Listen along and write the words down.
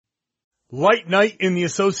Light night in the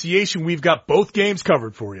association. We've got both games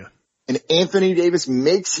covered for you. And Anthony Davis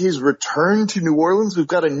makes his return to New Orleans. We've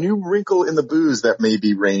got a new wrinkle in the booze that may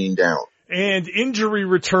be raining down. And injury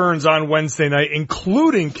returns on Wednesday night,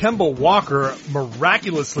 including Kemba Walker,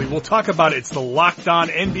 miraculously. We'll talk about it. It's the Locked On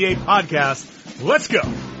NBA podcast. Let's go.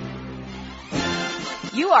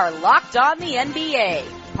 You are Locked On the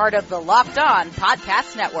NBA, part of the Locked On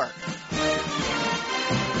Podcast Network.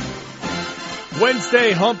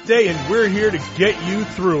 Wednesday hump day, and we're here to get you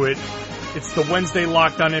through it. It's the Wednesday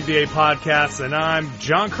Locked On NBA podcast, and I'm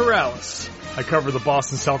John Karalis. I cover the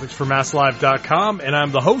Boston Celtics for MassLive.com, and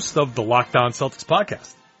I'm the host of the Locked On Celtics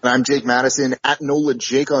podcast. And I'm Jake Madison at NOLA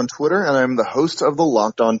Jake on Twitter, and I'm the host of the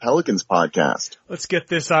Locked On Pelicans podcast. Let's get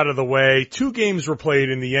this out of the way. 2 games were played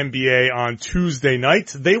in the NBA on Tuesday night.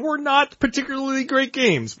 They were not particularly great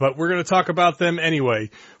games, but we're going to talk about them anyway.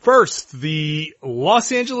 First, the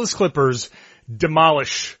Los Angeles Clippers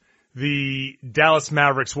demolish the Dallas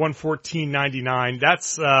Mavericks 114-99.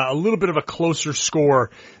 That's a little bit of a closer score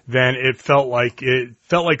than it felt like. It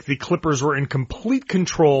felt like the Clippers were in complete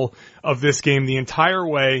control of this game the entire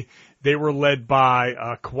way. They were led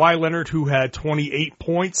by Kawhi Leonard, who had 28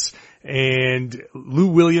 points, and Lou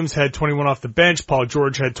Williams had 21 off the bench. Paul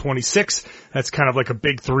George had 26. That's kind of like a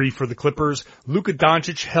big three for the Clippers. Luka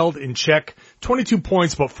Doncic held in check, 22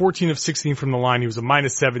 points, but 14 of 16 from the line. He was a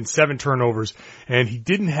 -7, 7 turnovers, and he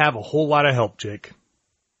didn't have a whole lot of help, Jake.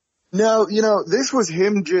 No, this was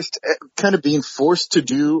him just kind of being forced to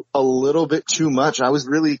do a little bit too much. I was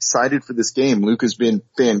really excited for this game. Luka's been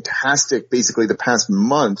fantastic basically the past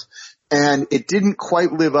month, and it didn't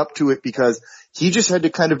quite live up to it because he just had to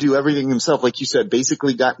kind of do everything himself. Like you said,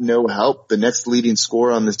 basically got no help. The next leading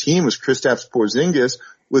scorer on this team was Kristaps Porzingis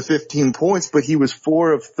with 15 points, but he was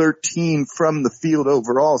 4 of 13 from the field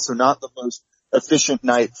overall, so not the most efficient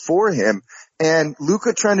night for him. And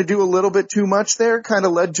Luka trying to do a little bit too much there kind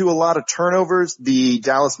of led to a lot of turnovers. The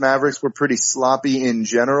Dallas Mavericks were pretty sloppy in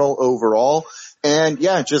general overall. And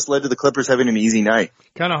yeah, it just led to the Clippers having an easy night.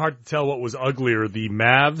 Kind of hard to tell what was uglier, the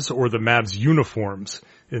Mavs or the Mavs uniforms.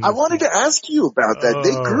 I wanted to ask you about that.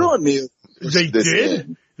 They grew on me. They did?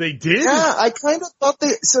 Game. They did? Yeah, I kind of thought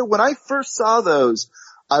so when I first saw those,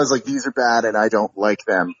 I was like, these are bad and I don't like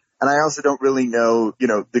them. And I also don't really know,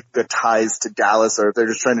 the ties to Dallas, or if they're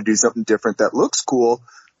just trying to do something different that looks cool.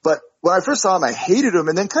 But when I first saw them, I hated them.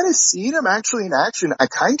 And then kind of seeing them actually in action, I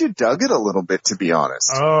kind of dug it a little bit, to be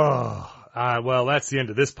honest. Well, that's the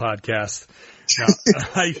end of this podcast.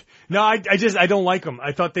 No, I don't like them.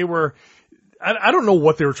 I thought they were, I don't know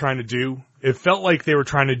what they were trying to do. It felt like they were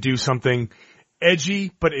trying to do something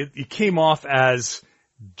edgy, but it came off as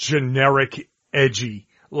generic edgy.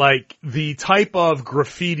 Like the type of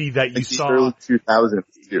graffiti that you saw. Early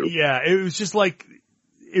 2000s too. Yeah, it was just like,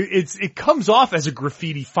 it comes off as a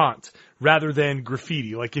graffiti font rather than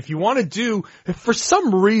graffiti. Like if you want to do, for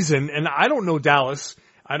some reason, and I don't know Dallas,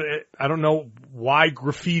 I don't know why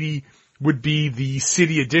graffiti would be the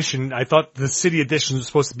city edition. I thought the city edition was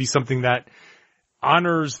supposed to be something that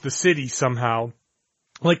honors the city somehow.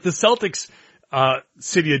 Like the Celtics,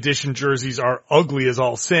 city edition jerseys are ugly as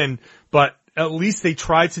all sin, but at least they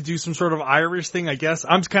tried to do some sort of Irish thing, I guess.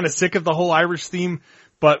 I'm kind of sick of the whole Irish theme,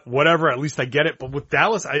 but whatever, at least I get it. But with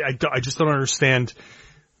Dallas, I just don't understand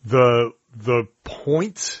the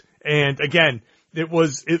point. And again,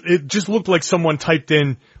 it just looked like someone typed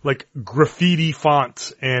in like graffiti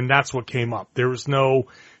font and that's what came up. There was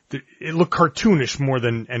it looked cartoonish more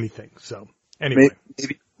than anything. So anyway.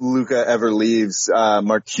 Maybe Luka ever leaves,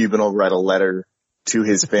 Mark Cuban will write a letter to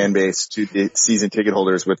his fan base, to the season ticket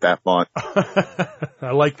holders with that font.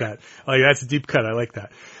 I like that. That's a deep cut. I like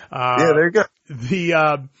that. Yeah, there you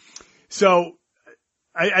go. So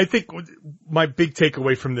I think my big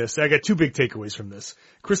takeaway from this, I got 2 big takeaways from this.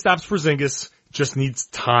 Kristaps Porzingis just needs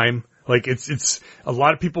time. Like it's a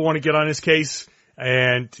lot of people want to get on his case,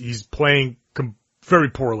 and he's playing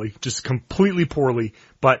very poorly, just completely poorly,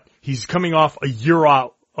 but he's coming off a year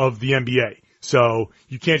out of the NBA. So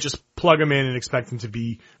you can't just plug him in and expect him to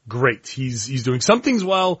be great. He's doing some things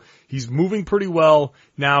well. He's moving pretty well.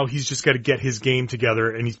 Now he's just got to get his game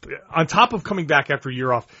together. And he's on top of coming back after a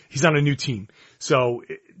year off. He's on a new team. So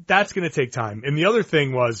that's going to take time. And the other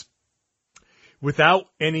thing was, without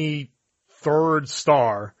any third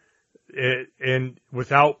star and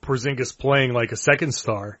without Porzingis playing like a second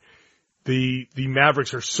star, the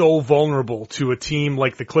Mavericks are so vulnerable to a team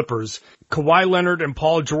like the Clippers. Kawhi Leonard and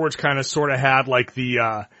Paul George kind of sort of had like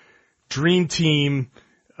the dream team,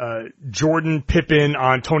 Jordan, Pippen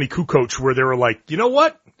on Tony Kukoc, where they were like, you know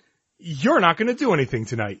what? You're not going to do anything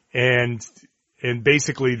tonight. And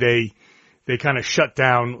basically they kind of shut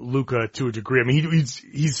down Luka to a degree. I mean,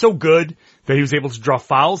 he's so good that he was able to draw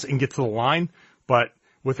fouls and get to the line, but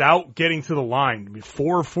without getting to the line, I mean,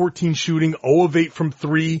 4 of 14 shooting, 0 of 8 from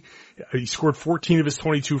 3. He scored 14 of his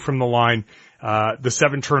 22 from the line. The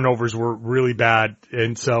 7 turnovers were really bad.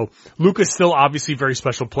 And so Luka's still obviously a very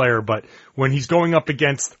special player, but when he's going up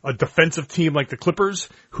against a defensive team like the Clippers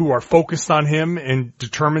who are focused on him and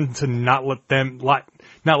determined to not let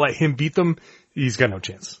him beat them, he's got no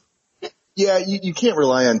chance. Yeah, you can't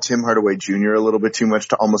rely on Tim Hardaway Jr. a little bit too much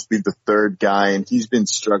to almost be the third guy, and he's been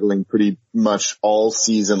struggling pretty much all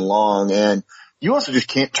season long. And you also just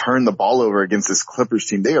can't turn the ball over against this Clippers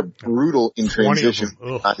team. They are brutal in transition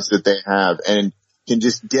guys that they have and can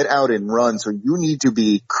just get out and run. So you need to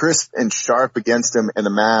be crisp and sharp against them. And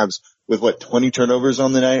the Mavs with 20 turnovers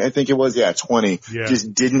on the night, I think it was. Yeah, 20. Yeah.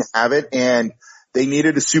 Just didn't have it. And they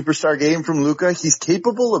needed a superstar game from Luka. He's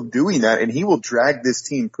capable of doing that, and he will drag this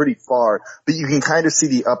team pretty far. But you can kind of see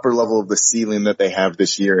the upper level of the ceiling that they have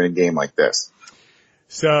this year in a game like this.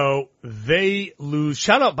 So they lose.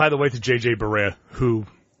 Shout out, by the way, to JJ Barea, who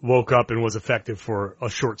woke up and was effective for a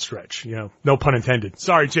short stretch. You know, no pun intended.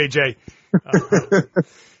 Sorry, JJ.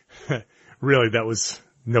 Really, that was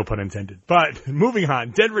no pun intended. But moving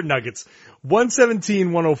on, Denver Nuggets,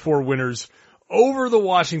 117-104 winners over the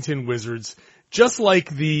Washington Wizards. Just like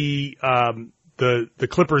the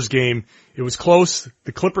Clippers game, it was close.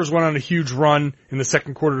 The Clippers went on a huge run in the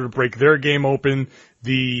second quarter to break their game open.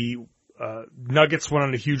 The Nuggets went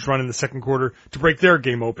on a huge run in the second quarter to break their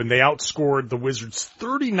game open. They outscored the Wizards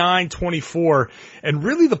 39-24, and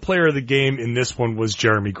really the player of the game in this one was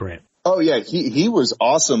Jeremy Grant. Oh yeah, he was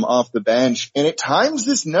awesome off the bench. And at times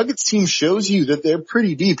this Nuggets team shows you that they're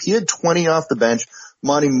pretty deep. He had 20 off the bench.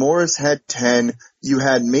 Monty Morris had 10. You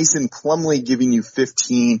had Mason Plumlee giving you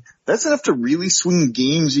 15. That's enough to really swing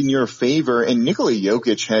games in your favor. And Nikola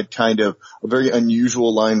Jokic had kind of a very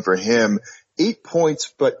unusual line for him. 8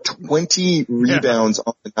 points, but 20 rebounds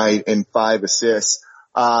on the night and 5 assists.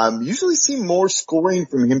 Usually see more scoring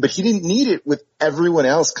from him, but he didn't need it with everyone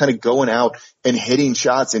else kind of going out and hitting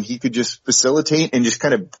shots, and he could just facilitate and just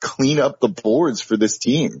kind of clean up the boards for this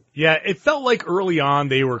team. Yeah, it felt like early on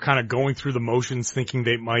they were kind of going through the motions thinking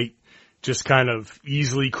they might just kind of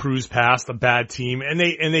easily cruise past a bad team, and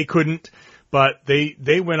they couldn't, but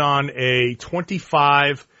they went on a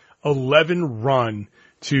 25-11 run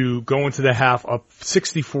to go into the half up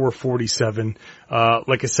 64-47.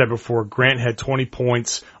 Like I said before, Grant had 20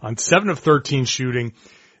 points on 7 of 13 shooting.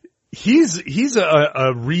 He's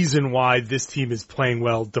a reason why this team is playing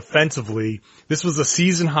well defensively. This was a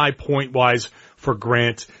season high point wise for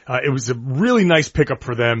Grant. It was a really nice pickup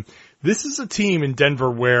for them. This is a team in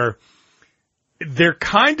Denver where they're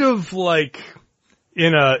kind of like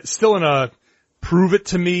still in a prove it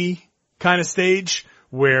to me kind of stage,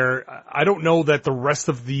 where I don't know that the rest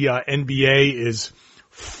of the NBA is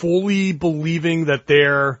fully believing that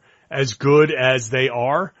they're as good as they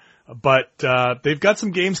are, but they've got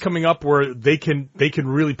some games coming up where they can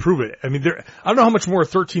really prove it. I mean, I don't know how much more a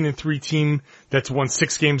 13-3 team that's won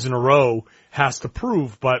 6 games in a row has to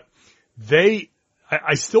prove, but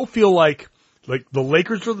I still feel like the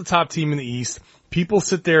Lakers are the top team in the East. People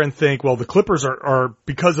sit there and think, well, the Clippers are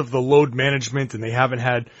because of the load management and they haven't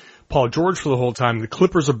had Paul George for the whole time. The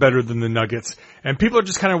Clippers are better than the Nuggets, and people are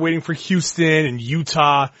just kind of waiting for Houston and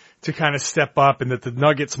Utah to kind of step up and that the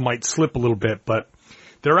Nuggets might slip a little bit, but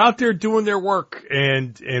they're out there doing their work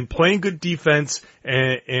and playing good defense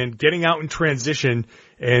and getting out in transition,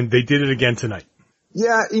 and they did it again tonight.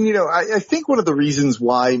 Yeah, and I think one of the reasons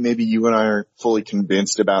why maybe you and I aren't fully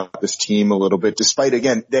convinced about this team a little bit, despite,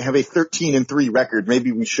 again, they have a 13-3 record,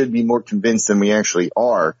 maybe we should be more convinced than we actually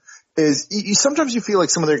are, is sometimes you feel like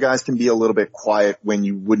some of their guys can be a little bit quiet when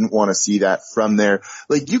you wouldn't want to see that from there.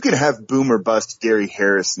 Like, you could have boom or bust Gary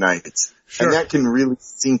Harris nights. Sure. And that can really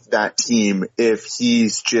sink that team if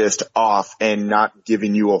he's just off and not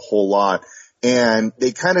giving you a whole lot. And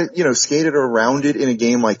they kind of, skated around it in a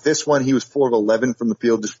game like this one. He was 4 of 11 from the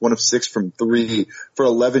field, just 1 of 6 from 3 for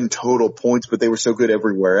 11 total points, but they were so good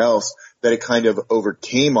everywhere else that it kind of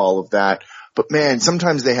overcame all of that. But man,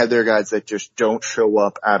 sometimes they have their guys that just don't show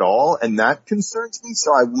up at all, and that concerns me.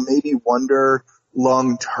 So I maybe wonder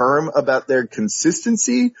long term about their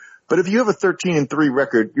consistency. But if you have a 13-3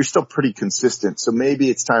 record, you're still pretty consistent. So maybe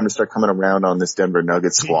it's time to start coming around on this Denver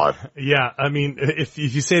Nuggets squad. Yeah, I mean, if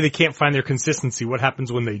you say they can't find their consistency, what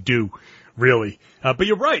happens when they do, really? But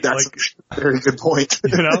you're right. That's a very good point.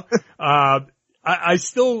 I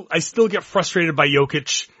still get frustrated by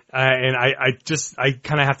Jokic. And I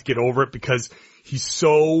kind of have to get over it because he's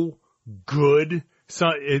so good.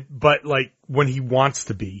 But like when he wants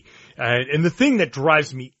to be. And the thing that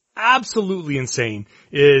drives me absolutely insane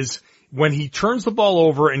is when he turns the ball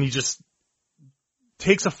over and he just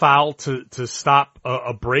takes a foul to stop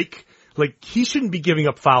a break. Like, he shouldn't be giving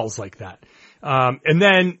up fouls like that. And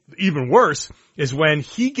then even worse is when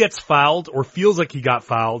he gets fouled or feels like he got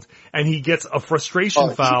fouled and he gets a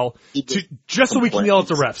frustration foul just so we can yell at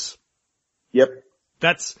the refs. Yep.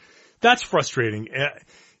 That's frustrating.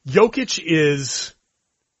 Jokic is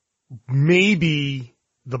maybe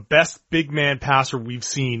the best big man passer we've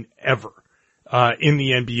seen ever, in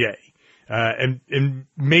the NBA. And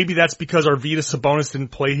maybe that's because Arvydas Sabonis didn't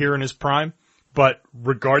play here in his prime, but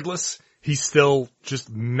regardless, he's still just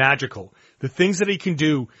magical. The things that he can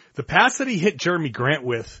do, the pass that he hit Jeremy Grant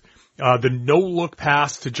with, the no-look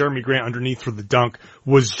pass to Jeremy Grant underneath for the dunk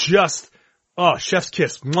was just, chef's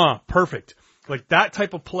kiss, mwah, perfect. Like, that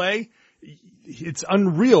type of play, it's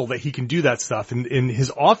unreal that he can do that stuff. And in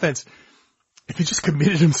his offense, if he just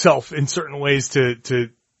committed himself in certain ways to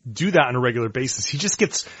do that on a regular basis, he just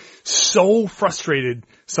gets so frustrated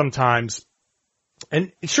sometimes.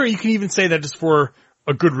 And sure, you can even say that just for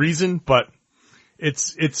a good reason, but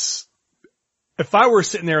it's, if I were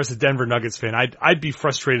sitting there as a Denver Nuggets fan, I'd be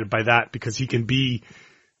frustrated by that because he can be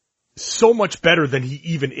so much better than he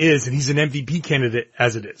even is, and he's an MVP candidate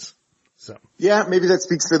as it is. So. Yeah, maybe that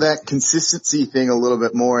speaks to that consistency thing a little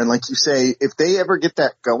bit more. And like you say, if they ever get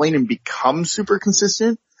that going and become super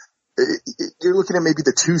consistent, you're looking at maybe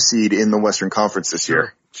the 2 seed in the Western Conference this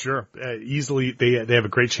year. Sure. Easily they have a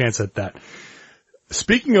great chance at that.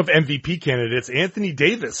 Speaking of MVP candidates, Anthony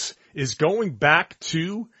Davis is going back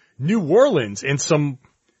to New Orleans and some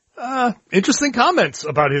interesting comments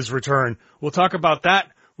about his return. We'll talk about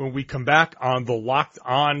that when we come back on the Locked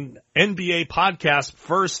On NBA podcast.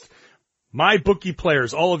 First, my bookie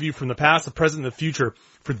players, all of you from the past, the present, and the future,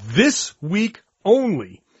 for this week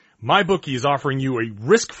only, MyBookie is offering you a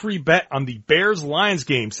risk-free bet on the Bears-Lions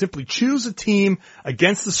game. Simply choose a team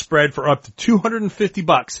against the spread for up to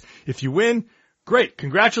 $250. If you win, great.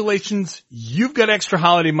 Congratulations. You've got extra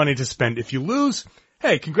holiday money to spend. If you lose,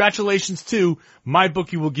 hey, congratulations too.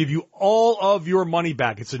 MyBookie will give you all of your money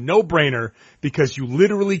back. It's a no-brainer because you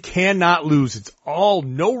literally cannot lose. It's all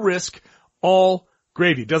no risk, all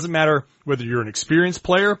gravy. It doesn't matter whether you're an experienced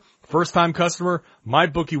player, first-time customer,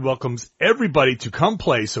 MyBookie welcomes everybody to come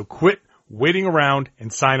play, so quit waiting around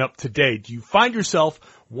and sign up today. Do you find yourself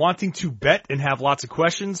wanting to bet and have lots of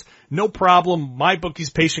questions? No problem.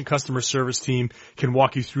 MyBookie's patient customer service team can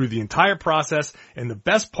walk you through the entire process, and the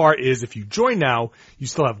best part is if you join now, you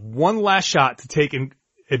still have one last shot to take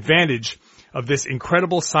advantage of this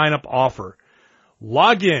incredible sign-up offer.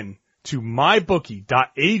 Log in to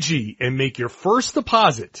mybookie.ag and make your first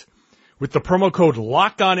deposit with the promo code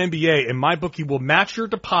LOCKEDONNBA, and MyBookie will match your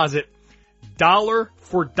deposit dollar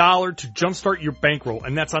for dollar to jumpstart your bankroll.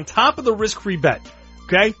 And that's on top of the risk-free bet.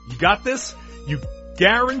 Okay? You got this? You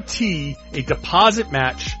guarantee a deposit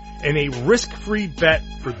match and a risk-free bet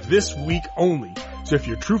for this week only. So if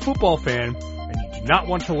you're a true football fan and you do not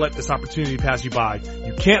want to let this opportunity pass you by,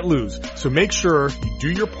 you can't lose. So make sure you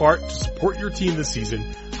do your part to support your team this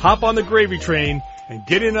season. Hop on the gravy train and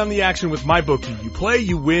get in on the action with MyBookie. You play,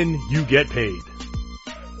 you win, you get paid.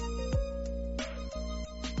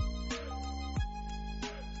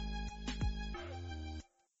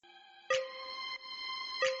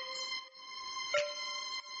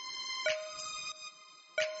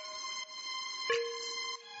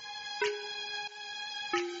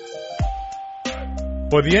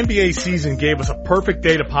 Well, the NBA season gave us a perfect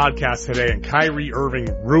day to podcast today, and Kyrie Irving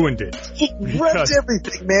ruined it. He wrecked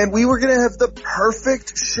everything, man. We were going to have the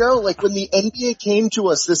perfect show. Like when the NBA came to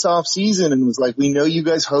us this off season and was like, we know you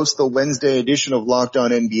guys host the Wednesday edition of Locked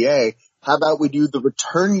On NBA. How about we do the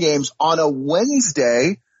return games on a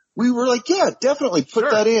Wednesday? We were like, yeah, definitely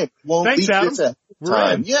put that in. Won't Thanks, be Adam. this at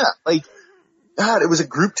time. Yeah, like, God, it was a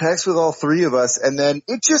group text with all three of us, and then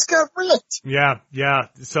it just got wrecked. Yeah.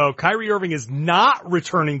 So Kyrie Irving is not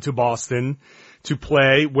returning to Boston to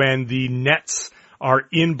play when the Nets are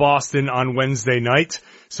in Boston on Wednesday night.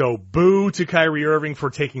 So boo to Kyrie Irving for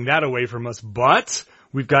taking that away from us. But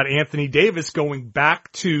we've got Anthony Davis going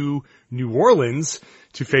back to New Orleans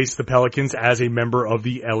to face the Pelicans as a member of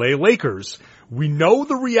the LA Lakers. We know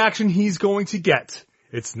the reaction he's going to get.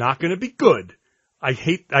 It's not going to be good.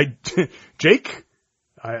 Jake,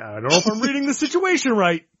 I don't know if I'm reading the situation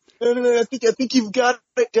right. No, I think you've got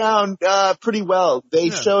it down, pretty well.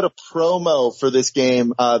 They showed a promo for this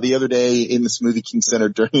game, the other day in the Smoothie King Center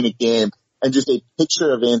during a game, and just a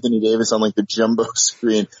picture of Anthony Davis on like the jumbo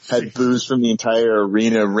screen had boos from the entire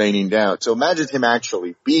arena raining down. So imagine him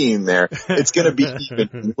actually being there. It's gonna be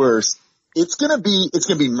even worse. It's gonna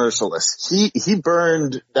be merciless. He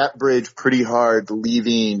burned that bridge pretty hard,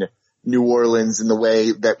 leaving New Orleans in the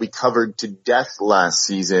way that we covered to death last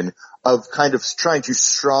season, of kind of trying to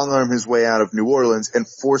strong arm his way out of New Orleans and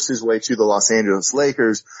force his way to the Los Angeles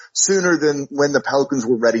Lakers sooner than when the Pelicans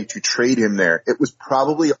were ready to trade him there. It was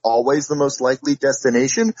probably always the most likely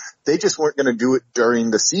destination. They just weren't going to do it during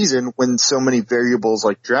the season when so many variables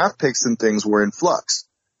like draft picks and things were in flux.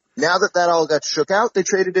 Now that all got shook out, they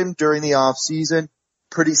traded him during the off season.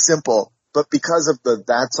 Pretty simple. But because of the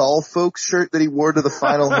 "That's All Folks" shirt that he wore to the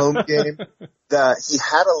final home game, he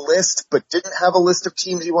had a list but didn't have a list of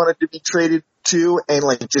teams he wanted to be traded to, and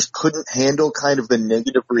like just couldn't handle kind of the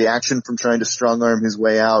negative reaction from trying to strong arm his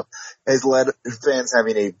way out, has led fans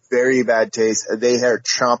having a very bad taste. They are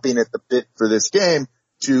chomping at the bit for this game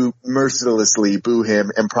to mercilessly boo him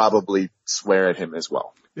and probably swear at him as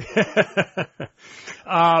well.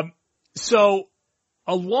 So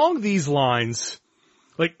along these lines,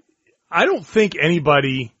 like, I don't think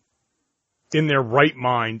anybody in their right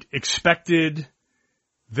mind expected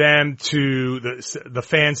them to, the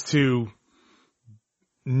fans to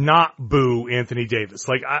not boo Anthony Davis.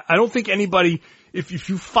 Like, I don't think anybody, if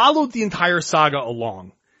you followed the entire saga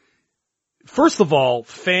along, first of all,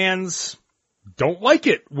 fans don't like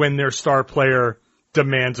it when their star player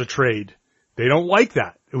demands a trade. They don't like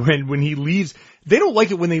that when he leaves. They don't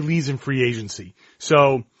like it when they leave in free agency.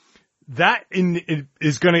 So that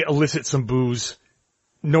is going to elicit some boos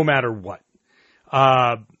no matter what.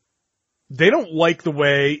 They don't like the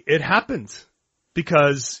way it happened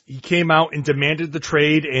because he came out and demanded the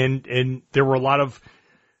trade, and there were a lot of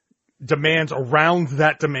demands around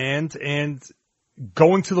that demand, and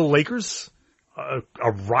going to the Lakers,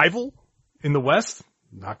 a rival in the West,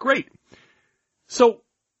 not great. So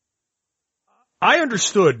I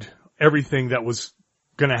understood everything that was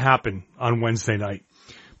going to happen on Wednesday night.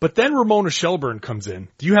 But then Ramona Shelburne comes in.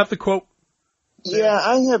 Do you have the quote? Yeah,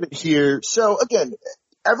 I have it here. So again,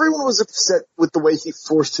 everyone was upset with the way he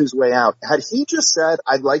forced his way out. Had he just said,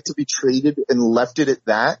 "I'd like to be traded," and left it at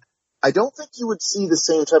that, I don't think you would see the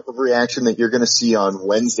same type of reaction that you're going to see on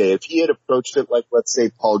Wednesday. If he had approached it like, let's say,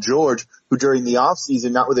 Paul George, who during the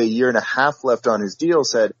offseason, not with a year and a half left on his deal,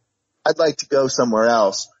 said, "I'd like to go somewhere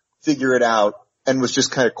else, figure it out," and was just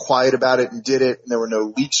kind of quiet about it and did it, and there were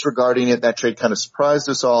no leaks regarding it. That trade kind of surprised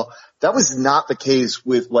us all. That was not the case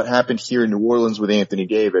with what happened here in New Orleans with Anthony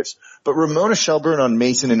Davis. But Ramona Shelburne on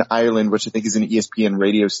Mason in Ireland, which I think is an ESPN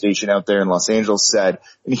radio station out there in Los Angeles, said,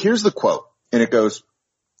 and here's the quote, and it goes,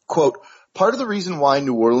 quote, "Part of the reason why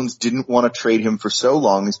New Orleans didn't want to trade him for so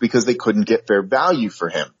long is because they couldn't get fair value for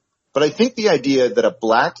him. But I think the idea that a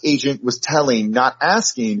black agent was telling, not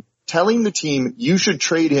asking, telling the team you should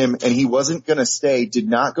trade him and he wasn't going to stay did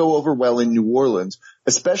not go over well in New Orleans,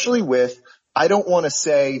 especially with, I don't want to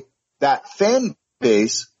say that fan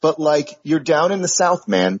base, but like, you're down in the South,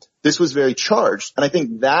 man. This was very charged." And I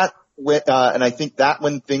think that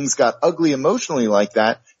when things got ugly emotionally like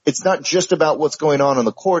that, it's not just about what's going on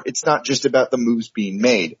the court. It's not just about the moves being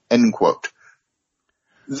made, end quote.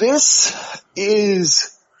 That's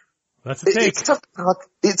a take. It's tough to talk.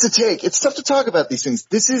 It's a take. It's tough to talk about these things.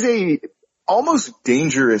 This is a almost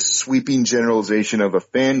dangerous sweeping generalization of a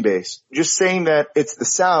fan base. Just saying that it's the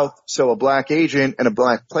South, so a black agent and a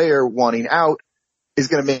black player wanting out is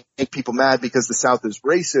going to make people mad because the South is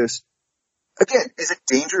racist. Again, is a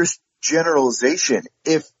dangerous generalization.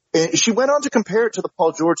 If she went on to compare it to the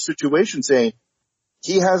Paul George situation, saying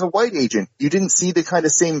he has a white agent. You didn't see the kind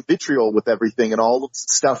of same vitriol with everything and all the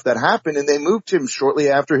stuff that happened, and they moved him shortly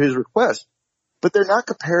after his request. But they're not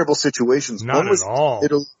comparable situations. Not one was at all. the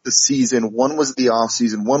middle of the season, one was the off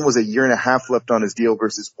season, one was a year and a half left on his deal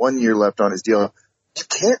versus 1 year left on his deal. You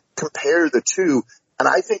can't compare the two, and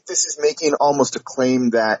I think this is making almost a claim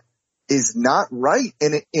that is not right,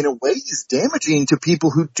 and in a way is damaging to people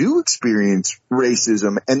who do experience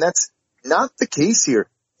racism, and that's not the case here.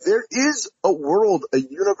 There is a world, a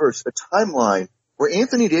universe, a timeline where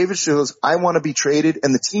Anthony Davis shows, "I want to be traded,"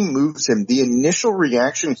 and the team moves him. The initial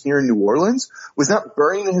reaction here in New Orleans was not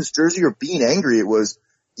burning his jersey or being angry. It was,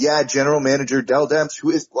 yeah, general manager Dell Demps, who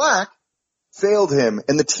is black, failed him,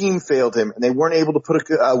 and the team failed him, and they weren't able to put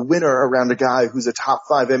a winner around a guy who's a top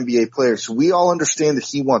 5 NBA player. So we all understand that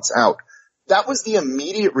he wants out. That was the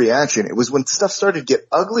immediate reaction. It was when stuff started to get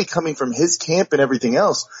ugly coming from his camp and everything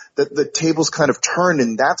else that the tables kind of turned,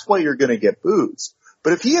 and that's why you're going to get boos.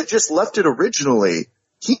 But if he had just left it originally,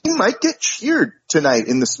 he might get cheered tonight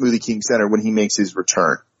in the Smoothie King Center when he makes his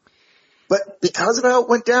return. But because of how it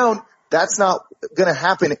went down, that's not going to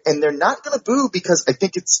happen, and they're not going to boo because I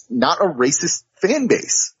think it's not a racist fan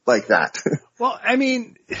base like that. Well, I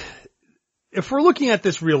mean, if we're looking at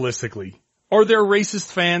this realistically, are there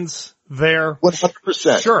racist fans there?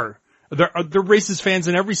 100%. Sure. There are racist fans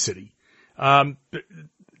in every city.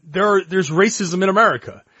 There's racism in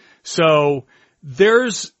America. So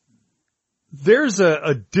there's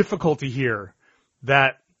a difficulty here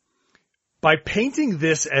that by painting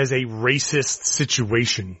this as a racist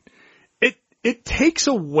situation, it takes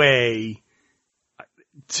away,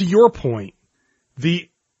 to your point,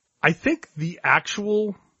 I think the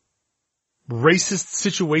actual racist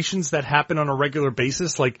situations that happen on a regular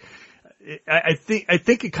basis, like, I think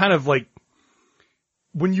it kind of like,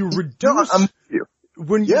 when you reduce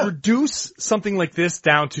something like this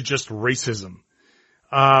down to just racism,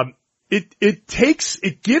 it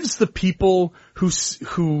gives the people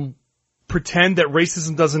who pretend that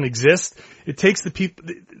racism doesn't exist, it takes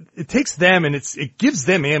them and it gives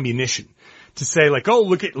them ammunition to say like, oh,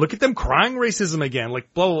 look at them crying racism again,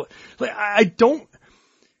 like blah, blah. Like, I don't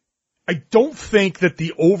think that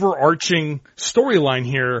the overarching storyline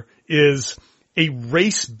here is a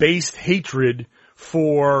race-based hatred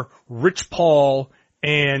for Rich Paul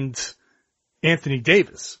and Anthony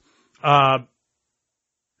Davis.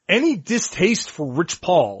 Any distaste for Rich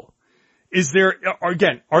Paul,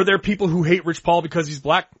 are there people who hate Rich Paul because he's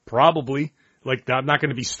black? Probably. Like, I'm not going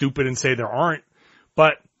to be stupid and say there aren't,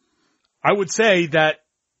 but I would say that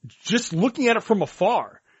just looking at it from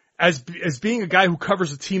afar, as being a guy who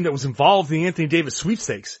covers a team that was involved in the Anthony Davis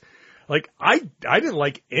sweepstakes, like, I didn't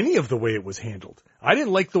like any of the way it was handled. I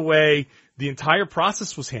didn't like the way the entire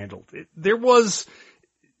process was handled.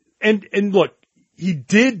 And look, he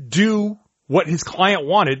did do what his client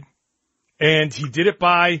wanted, and he did it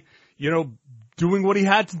by, doing what he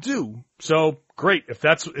had to do. So great.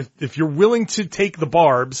 If you're willing to take the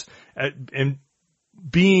barbs and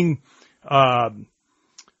being,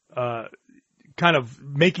 kind of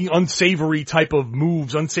making unsavory type of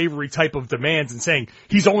moves, unsavory type of demands and saying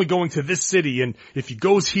he's only going to this city, and if he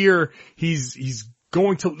goes here, he's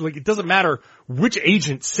going to, like, it doesn't matter which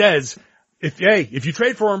agent says, if you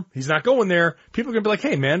trade for him, he's not going there, people are going to be like,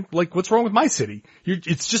 hey man, like, what's wrong with my city?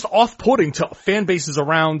 It's just off-putting to fan bases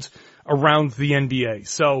around the NBA.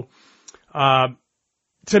 So,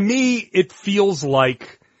 to me, it feels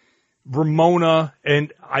like Ramona,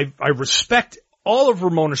 and I respect all of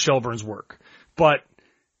Ramona Shelburne's work, but,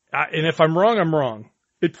 and if I'm wrong, I'm wrong.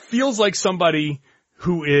 It feels like somebody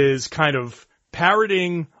who is kind of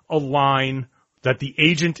parroting a line that the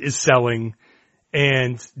agent is selling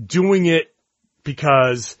and doing it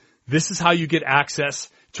because this is how you get access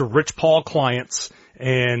to Rich Paul clients.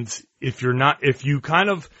 And if you kind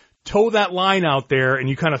of toe that line out there and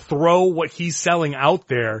you kind of throw what he's selling out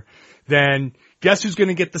there, then guess who's going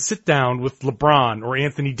to get the sit down with LeBron or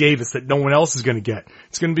Anthony Davis that no one else is going to get?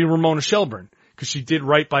 It's going to be Ramona Shelburne, because she did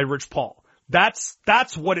right by Rich Paul. That's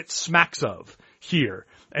what it smacks of here.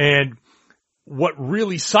 And what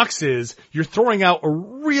really sucks is you're throwing out a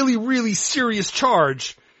really, really serious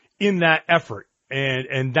charge in that effort.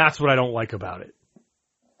 And that's what I don't like about it.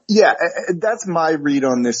 Yeah, that's my read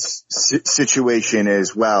on this situation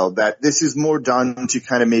as well, that this is more done to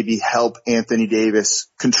kind of maybe help Anthony Davis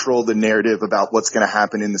control the narrative about what's going to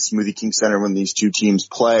happen in the Smoothie King Center when these two teams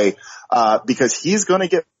play, because he's going to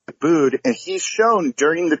get booed, and he's shown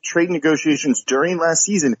during the trade negotiations during last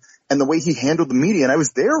season and the way he handled the media, and I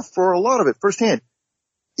was there for a lot of it firsthand.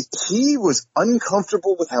 He was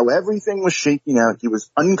uncomfortable with how everything was shaking out. He was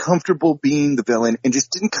uncomfortable being the villain and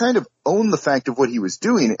just didn't kind of own the fact of what he was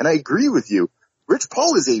doing. And I agree with you. Rich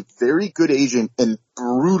Paul is a very good agent and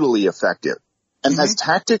brutally effective and has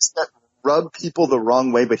tactics that rub people the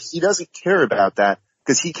wrong way, but he doesn't care about that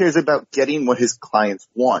because he cares about getting what his clients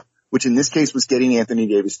want, which in this case was getting Anthony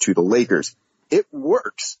Davis to the Lakers. It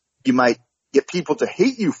works. You might get people to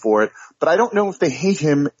hate you for it, but I don't know if they hate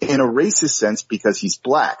him in a racist sense because he's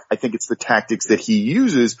black. I think it's the tactics that he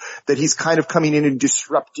uses, that he's kind of coming in and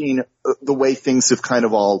disrupting the way things have kind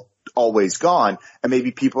of always gone, and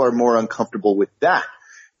maybe people are more uncomfortable with that.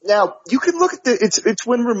 Now, you can look at it's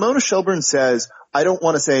when Ramona Shelburne says, I don't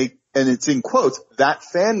want to say, and it's in quotes, that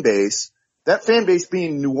fan base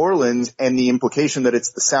being New Orleans, and the implication that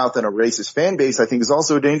it's the South and a racist fan base, I think is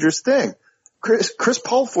also a dangerous thing. Chris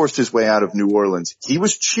Paul forced his way out of New Orleans. He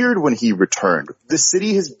was cheered when he returned. The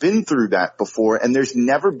city has been through that before, and there's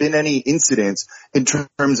never been any incidents in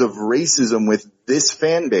terms of racism with this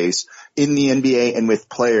fan base in the NBA and with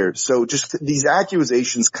players. So just these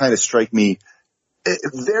accusations kind of strike me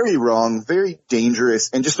very wrong, very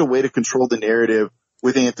dangerous, and just a way to control the narrative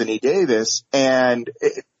with Anthony Davis. And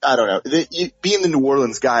I don't know, being the New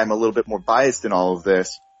Orleans guy, I'm a little bit more biased in all of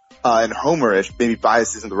this. and homerish, maybe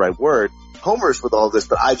bias isn't the right word, homerish with all of this,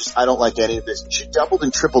 but I don't like any of this. She doubled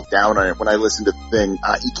and tripled down on it when I listened to the thing.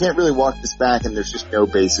 You can't really walk this back, and there's just no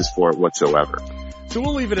basis for it whatsoever. So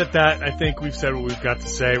we'll leave it at that. I think we've said what we've got to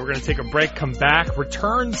say. We're going to take a break, come back.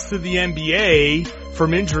 Returns to the NBA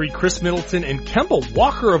from injury, Chris Middleton and Kemba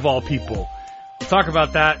Walker of all people. We'll talk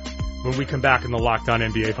about that when we come back in the Locked On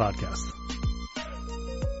NBA podcast.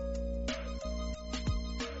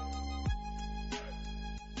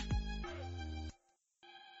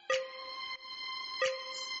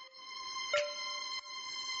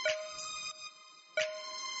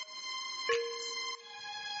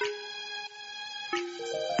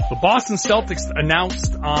 The Boston Celtics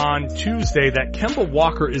announced on Tuesday that Kemba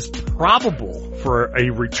Walker is probable for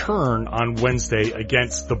a return on Wednesday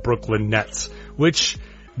against the Brooklyn Nets, which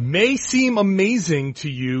may seem amazing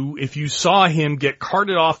to you if you saw him get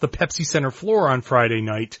carted off the Pepsi Center floor on Friday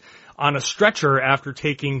night on a stretcher after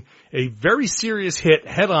taking a very serious hit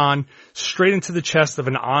head-on straight into the chest of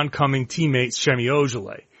an oncoming teammate, Semi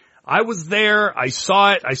Ojeleye. I was there. I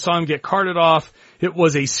saw it. I saw him get carted off. It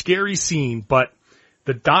was a scary scene, but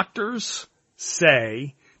the doctors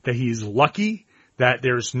say that he's lucky, that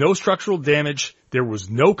there's no structural damage, there was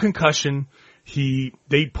no concussion.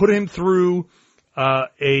 They put him through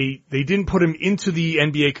they didn't put him into the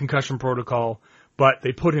NBA concussion protocol, but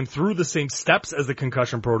they put him through the same steps as the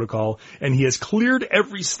concussion protocol, and he has cleared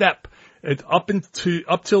every step up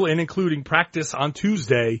till and including practice on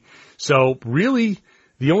Tuesday. So really,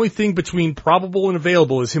 the only thing between probable and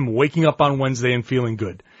available is him waking up on Wednesday and feeling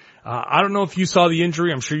good. I don't know if you saw the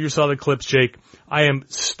injury. I'm sure you saw the clips, Jake. I am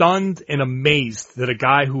stunned and amazed that a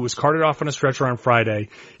guy who was carted off on a stretcher on Friday,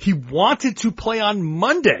 he wanted to play on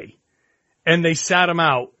Monday, and they sat him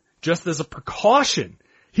out just as a precaution.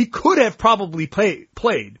 He could have probably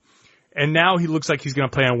played, and now he looks like he's going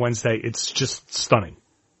to play on Wednesday. It's just stunning.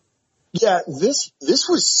 Yeah, this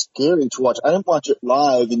was scary to watch. I didn't watch it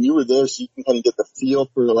live, and you were there, so you can kind of get the feel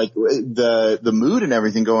for like the mood and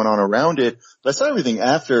everything going on around it. But I saw everything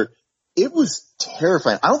after. It was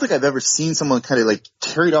terrifying. I don't think I've ever seen someone kind of like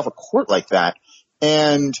carried off a court like that,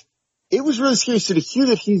 and it was really scary. So to hear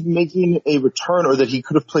that he's making a return, or that he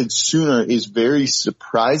could have played sooner, is very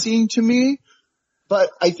surprising to me. But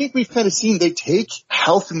I think we've kind of seen they take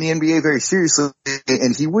health in the NBA very seriously,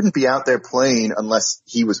 and he wouldn't be out there playing unless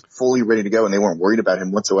he was fully ready to go and they weren't worried about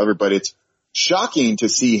him whatsoever. But it's shocking to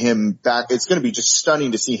see him back. It's going to be just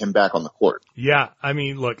stunning to see him back on the court. Yeah, I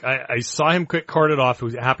mean, look, I saw him get carted off.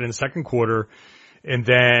 It happened in the second quarter, and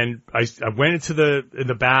then I went into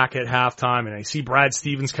the back at halftime, and I see Brad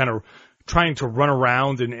Stevens kind of trying to run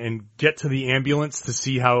around and get to the ambulance to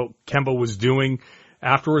see how Kemba was doing.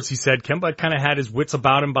 Afterwards, he said Kemba kind of had his wits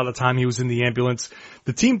about him by the time he was in the ambulance.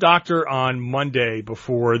 The team doctor on Monday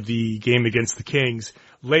before the game against the Kings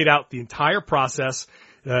laid out the entire process.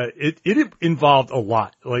 It involved a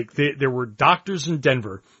lot. Like there were doctors in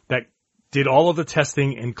Denver that did all of the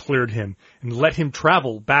testing and cleared him and let him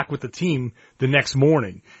travel back with the team the next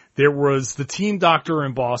morning. There was the team doctor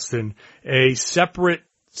in Boston, a separate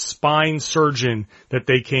spine surgeon that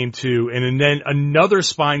they came to, and then another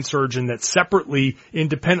spine surgeon that separately,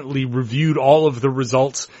 independently reviewed all of the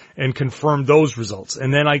results and confirmed those results.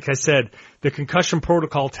 And then, like I said, the concussion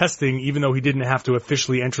protocol testing, even though he didn't have to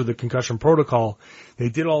officially enter the concussion protocol, they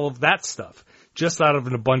did all of that stuff just out of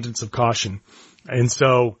an abundance of caution. And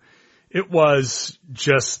so it was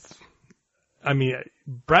just, I mean,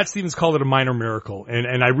 Brad Stevens called it a minor miracle,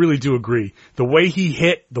 and I really do agree. The way he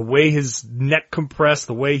hit, the way his neck compressed,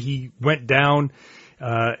 the way he went down,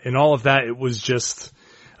 and all of that, it was just,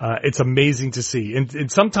 it's amazing to see.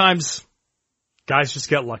 And sometimes guys just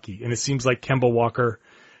get lucky, and it seems like Kemba Walker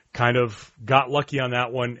kind of got lucky on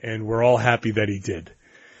that one, and we're all happy that he did.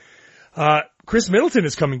 Chris Middleton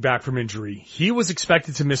is coming back from injury. He was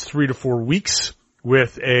expected to miss 3 to 4 weeks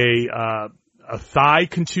with a thigh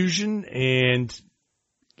contusion, and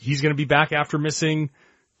he's going to be back after missing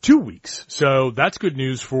 2 weeks. So that's good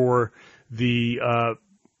news for the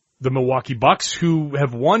Milwaukee Bucks, who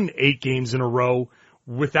have won 8 games in a row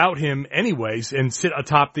without him anyways and sit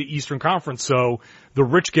atop the Eastern Conference. So the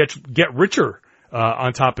rich get richer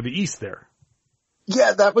on top of the East there.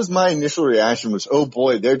 Yeah, that was my initial reaction was, oh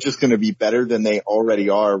boy, they're just going to be better than they already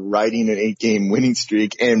are, riding an 8-game winning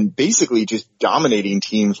streak and basically just dominating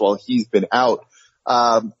teams while he's been out.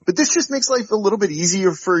 But this just makes life a little bit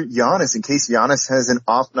easier for Giannis in case Giannis has an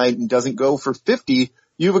off night and doesn't go for 50.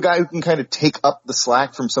 You have a guy who can kind of take up the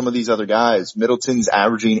slack from some of these other guys. Middleton's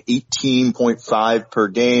averaging 18.5 per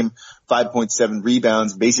game, 5.7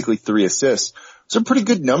 rebounds, basically 3 assists. Those are pretty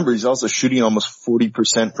good numbers. He's also shooting almost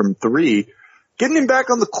 40% from 3. Getting him back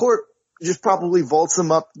on the court just probably vaults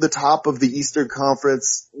them up the top of the Eastern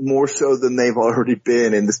Conference more so than they've already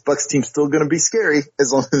been. And this Bucks team's still going to be scary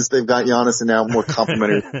as long as they've got Giannis and now more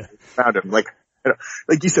complimentary around him. Like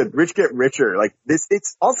you said, rich get richer. Like this,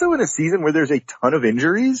 it's also in a season where there's a ton of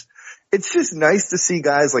injuries. It's just nice to see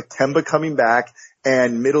guys like Kemba coming back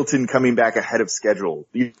and Middleton coming back ahead of schedule.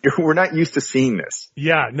 We're not used to seeing this.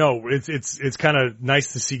 Yeah, no, it's kind of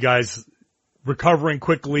nice to see guys recovering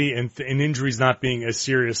quickly and injuries not being as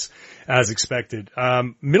serious as expected.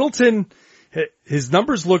 Middleton, his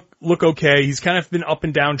numbers look okay. He's kind of been up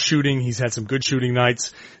and down shooting. He's had some good shooting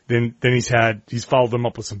nights. Then he's followed them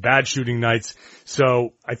up with some bad shooting nights.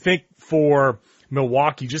 So I think for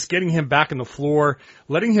Milwaukee, just getting him back on the floor,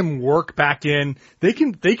 letting him work back in, they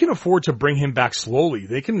can afford to bring him back slowly.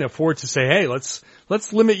 They can afford to say, hey, let's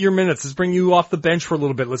limit your minutes. Let's bring you off the bench for a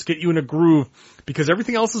little bit. Let's get you in a groove because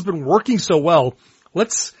everything else has been working so well.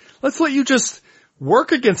 Let's let you just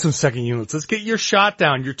work against some second units. Let's get your shot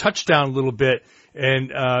down, your touchdown a little bit.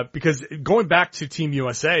 And, because going back to Team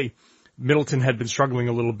USA, Middleton had been struggling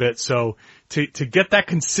a little bit. So to get that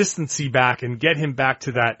consistency back and get him back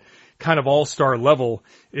to that kind of all-star level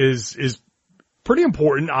is pretty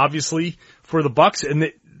important, obviously, for the Bucks,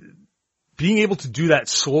 and being able to do that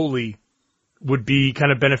slowly would be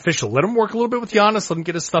kind of beneficial. Let him work a little bit with Giannis, let him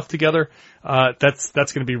get his stuff together. That's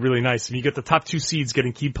going to be really nice. And you get the top two seeds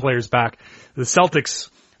getting key players back. The Celtics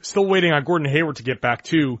still waiting on Gordon Hayward to get back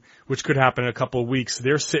too, which could happen in a couple of weeks.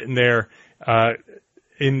 They're sitting there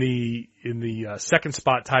in the second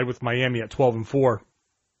spot, tied with Miami at 12-4.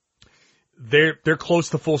 They're close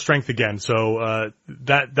to full strength again. So,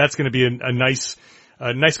 that's going to be a nice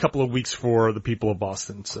couple of weeks for the people of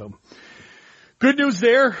Boston. So good news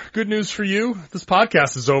there. Good news for you. This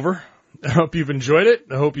podcast is over. I hope you've enjoyed it.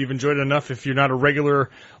 I hope you've enjoyed it enough. If you're not a regular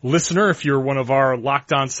listener, if you're one of our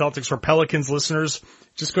Locked On Celtics or Pelicans listeners,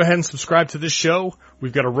 just go ahead and subscribe to this show.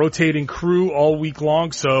 We've got a rotating crew all week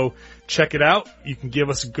long. So check it out. You can give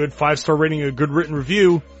us a good 5-star rating, a good written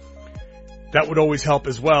review. That would always help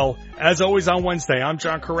as well. As always on Wednesday, I'm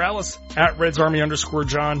John Karalis at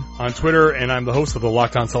RedsArmy_John on Twitter, and I'm the host of the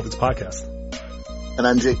Locked On Celtics podcast. And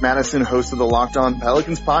I'm Jake Madison, host of the Locked On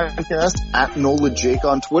Pelicans podcast at NOLA Jake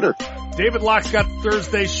on Twitter. David Locke's got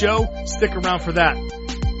Thursday's show. Stick around for that.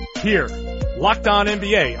 Here, Locked On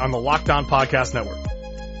NBA on the Locked On Podcast Network.